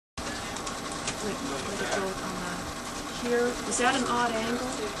let it go on the, here. Is that an odd angle?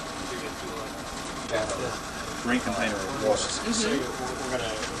 Ring container of water.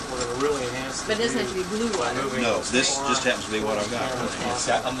 We're gonna really enhance. But it doesn't have to be blue water. No, this just happens to be what I've got.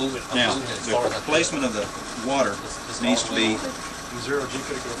 I'm moving. Now, the placement of the water needs to be Zero G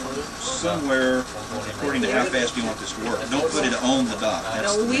could go further. somewhere according to how fast you want this to work. Don't put it on the dot.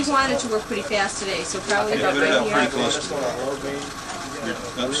 That's No, we want it to work pretty fast today, so probably Yeah, about put it up right pretty here. close to the dot.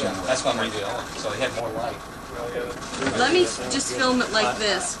 Up somewhere. That's why I'm ready to go. So he had more light. Let me just film it like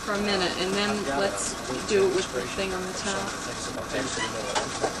this for a minute, and then let's do it with the thing on the top.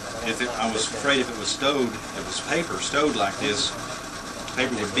 I was afraid if it was stowed, if it was paper stowed like this, the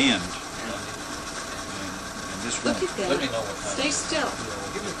paper would bend. And this Look won't. at Let me that. know what time. Stay still.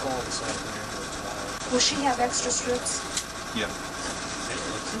 Give me a call this afternoon. Will she have extra strips? Yeah.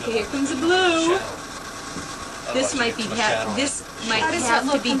 Okay, here comes the blue. This might be this might How does that have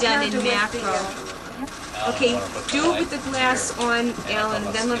to look be done in compared to what macro. Okay, do it with the glass on, Alan,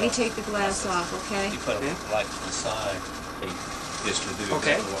 then let me take the glass off, okay? You put a light to the side. Is to do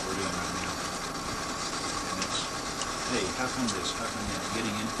exactly what we're doing right now. And it's, hey, how come this? How come that?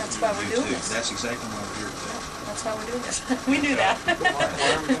 Getting into That's why we're doing this. That's exactly why we're here today. That's why we're doing this. We knew that.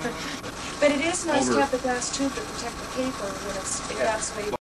 But it is nice to Over. have the glass tube to protect the paper when it's evaporated.